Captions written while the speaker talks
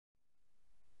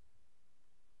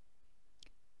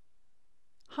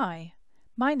Hi,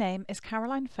 my name is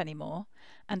Caroline Fenemore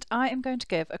and I am going to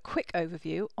give a quick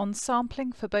overview on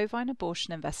sampling for bovine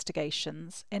abortion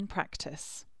investigations in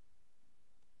practice.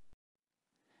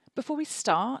 Before we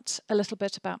start, a little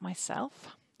bit about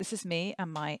myself. This is me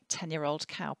and my 10-year-old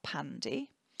cow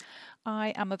Pandy.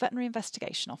 I am a Veterinary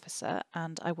Investigation Officer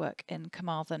and I work in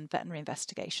Carmarthen Veterinary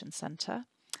Investigation Centre,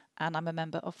 and I'm a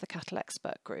member of the Cattle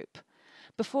Expert Group.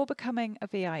 Before becoming a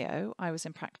VIO, I was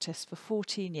in practice for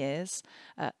 14 years,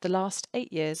 the last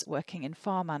 8 years working in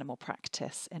farm animal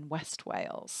practice in West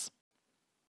Wales.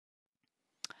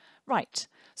 Right,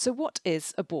 so what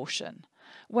is abortion?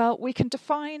 Well, we can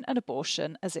define an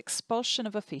abortion as expulsion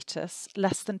of a fetus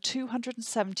less than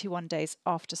 271 days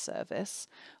after service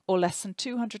or less than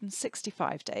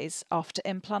 265 days after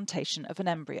implantation of an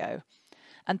embryo,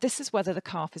 and this is whether the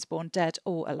calf is born dead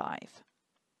or alive.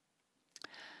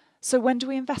 So when do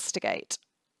we investigate?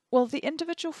 Well, the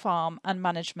individual farm and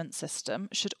management system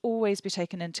should always be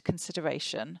taken into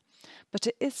consideration, but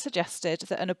it is suggested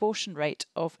that an abortion rate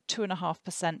of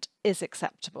 2.5% is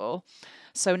acceptable,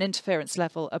 so an interference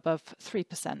level above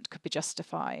 3% could be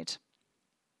justified.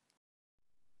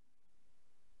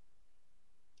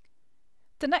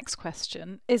 The next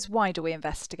question is, why do we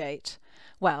investigate?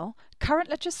 Well, current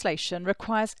legislation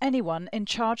requires anyone in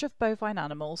charge of bovine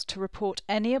animals to report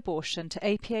any abortion to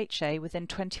APHA within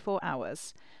 24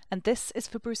 hours, and this is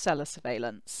for brucella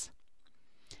surveillance.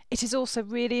 It is also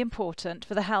really important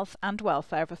for the health and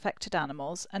welfare of affected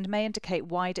animals and may indicate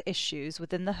wider issues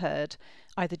within the herd,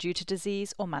 either due to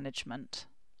disease or management.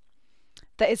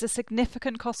 There is a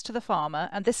significant cost to the farmer,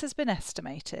 and this has been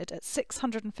estimated at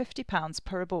 £650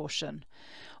 per abortion,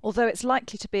 although it's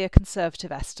likely to be a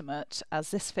conservative estimate as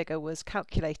this figure was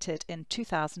calculated in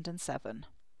 2007.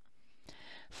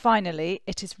 Finally,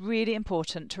 it is really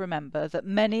important to remember that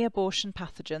many abortion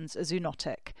pathogens are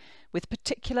zoonotic, with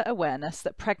particular awareness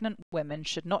that pregnant women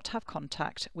should not have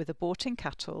contact with aborting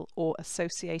cattle or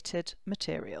associated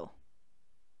material.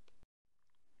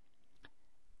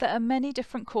 There are many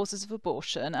different causes of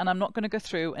abortion, and I'm not going to go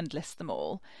through and list them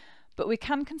all, but we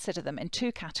can consider them in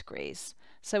two categories.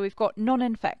 So we've got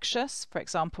non-infectious, for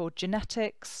example,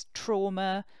 genetics,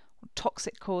 trauma,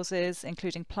 toxic causes,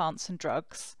 including plants and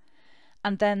drugs,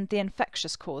 and then the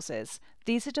infectious causes.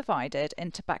 These are divided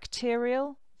into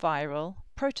bacterial, viral,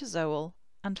 protozoal,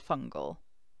 and fungal.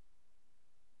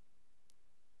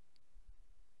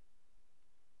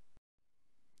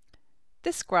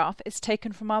 This graph is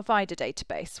taken from our VIDA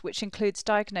database, which includes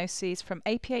diagnoses from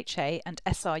APHA and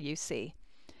SRUC.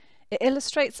 It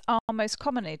illustrates our most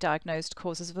commonly diagnosed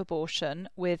causes of abortion,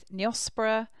 with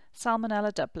Neospora,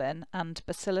 Salmonella Dublin and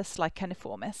Bacillus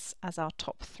licheniformis as our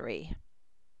top three.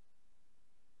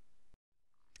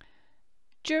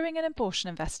 During an abortion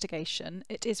investigation,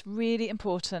 it is really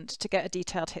important to get a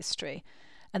detailed history,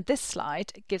 and this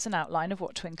slide gives an outline of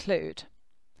what to include.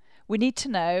 We need to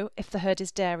know if the herd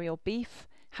is dairy or beef,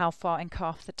 how far in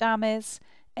calf the dam is,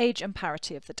 age and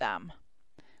parity of the dam.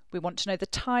 We want to know the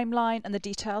timeline and the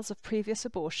details of previous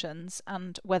abortions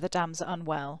and whether dams are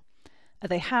unwell. Are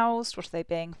they housed? What are they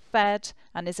being fed?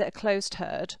 And is it a closed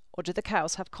herd, or do the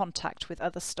cows have contact with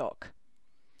other stock?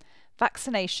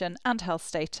 Vaccination and health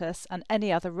status, and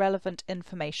any other relevant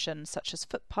information such as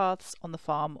footpaths on the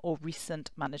farm or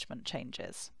recent management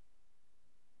changes.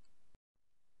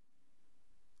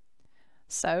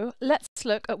 So let's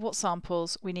look at what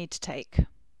samples we need to take.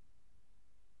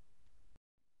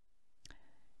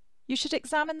 You should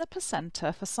examine the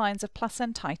placenta for signs of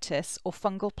placentitis or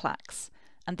fungal plaques,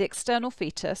 and the external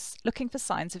fetus looking for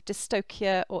signs of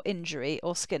dystocia or injury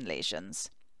or skin lesions.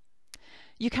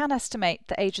 You can estimate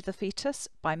the age of the fetus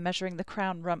by measuring the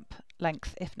crown rump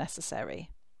length if necessary.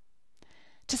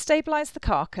 To stabilise the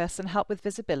carcass and help with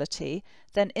visibility,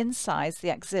 then incise the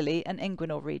axillae and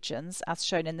inguinal regions as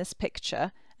shown in this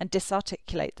picture and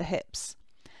disarticulate the hips.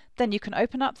 Then you can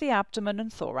open up the abdomen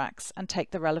and thorax and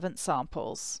take the relevant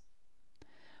samples.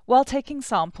 While taking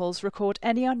samples, record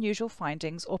any unusual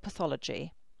findings or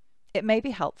pathology. It may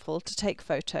be helpful to take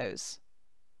photos.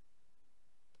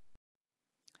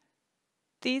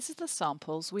 These are the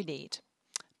samples we need.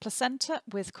 Placenta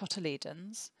with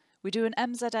cotyledons. We do an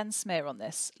MZN smear on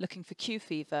this, looking for Q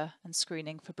fever and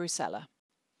screening for brucella.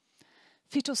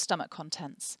 Fetal stomach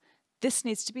contents. This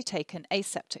needs to be taken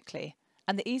aseptically,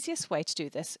 and the easiest way to do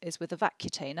this is with a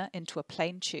vacutainer into a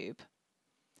plain tube.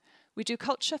 We do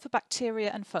culture for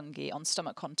bacteria and fungi on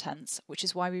stomach contents, which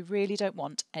is why we really don't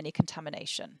want any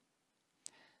contamination.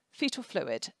 Fetal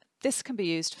fluid. This can be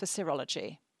used for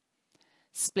serology.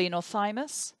 Spleen or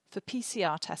thymus for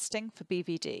PCR testing for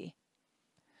BVD.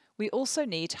 We also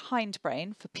need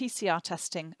hindbrain for PCR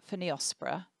testing for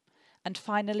Neospora, and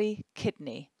finally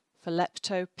kidney for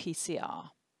lepto-PCR.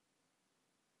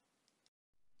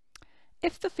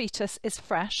 If the fetus is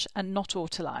fresh and not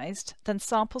autolyzed, then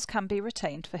samples can be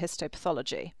retained for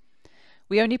histopathology.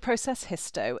 We only process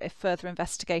histo if further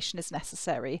investigation is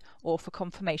necessary or for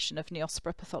confirmation of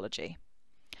Neospora pathology.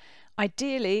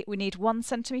 Ideally, we need 1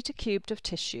 centimetre cubed of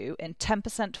tissue in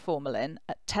 10% formalin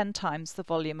at 10 times the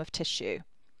volume of tissue.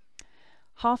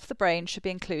 Half the brain should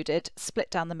be included, split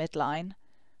down the midline,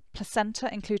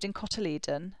 placenta including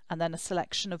cotyledon, and then a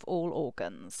selection of all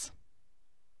organs.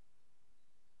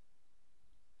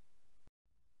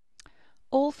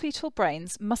 All fetal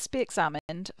brains must be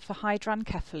examined for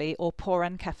hydrancephaly or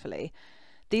porencephaly.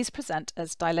 These present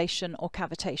as dilation or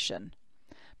cavitation.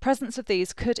 Presence of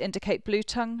these could indicate blue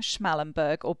tongue,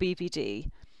 Schmallenberg or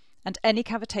BVD, and any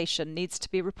cavitation needs to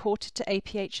be reported to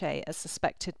APHA as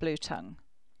suspected blue tongue.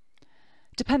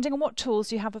 Depending on what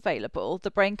tools you have available,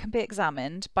 the brain can be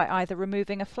examined by either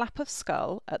removing a flap of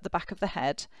skull at the back of the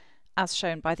head, as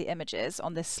shown by the images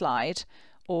on this slide,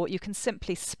 or you can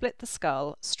simply split the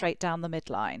skull straight down the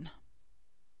midline.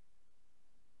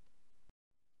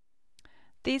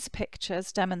 These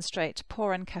pictures demonstrate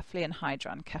porencephaly and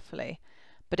hydrancephaly,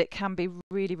 but it can be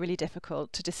really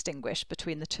difficult to distinguish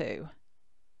between the two.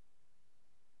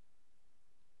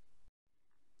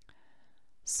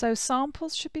 So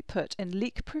samples should be put in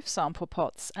leak-proof sample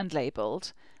pots and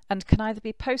labelled, and can either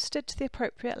be posted to the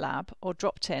appropriate lab or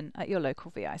dropped in at your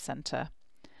local VI centre.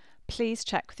 Please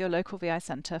check with your local VI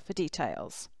centre for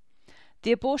details.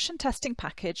 The abortion testing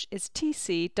package is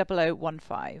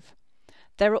TC0015.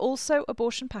 There are also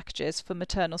abortion packages for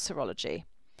maternal serology.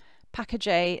 Package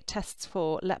A tests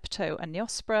for lepto and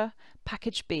Neospora,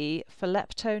 Package B for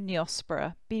lepto,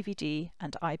 Neospora, BVD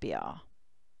and IBR.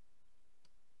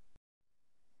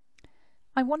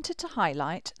 I wanted to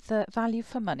highlight the value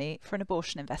for money for an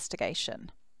abortion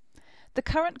investigation. The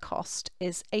current cost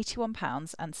is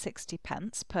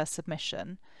 £81.60 per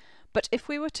submission, but if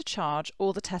we were to charge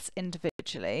all the tests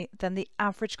individually, then the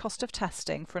average cost of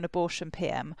testing for an abortion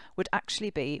PM would actually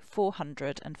be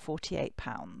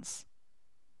 £448.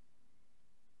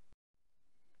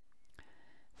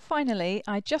 Finally,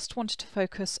 I just wanted to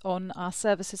focus on our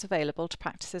services available to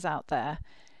practices out there,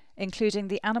 including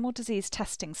the Animal Disease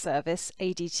Testing Service,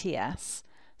 ADTS.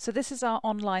 So this is our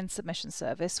online submission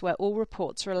service where all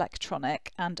reports are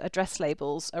electronic and address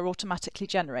labels are automatically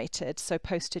generated, so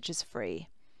postage is free.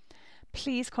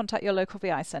 Please contact your local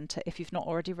VI centre if you've not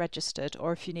already registered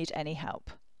or if you need any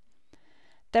help.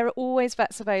 There are always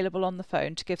vets available on the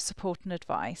phone to give support and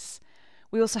advice.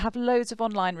 We also have loads of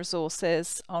online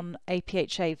resources on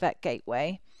APHA Vet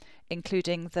Gateway,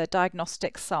 including the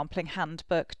Diagnostics Sampling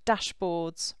Handbook,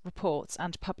 dashboards, reports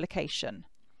and publication.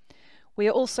 We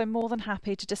are also more than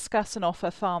happy to discuss and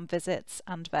offer farm visits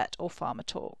and vet or farmer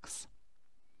talks.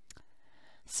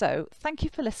 So, thank you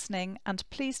for listening, and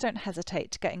please don't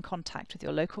hesitate to get in contact with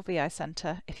your local VI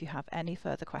centre if you have any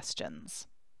further questions.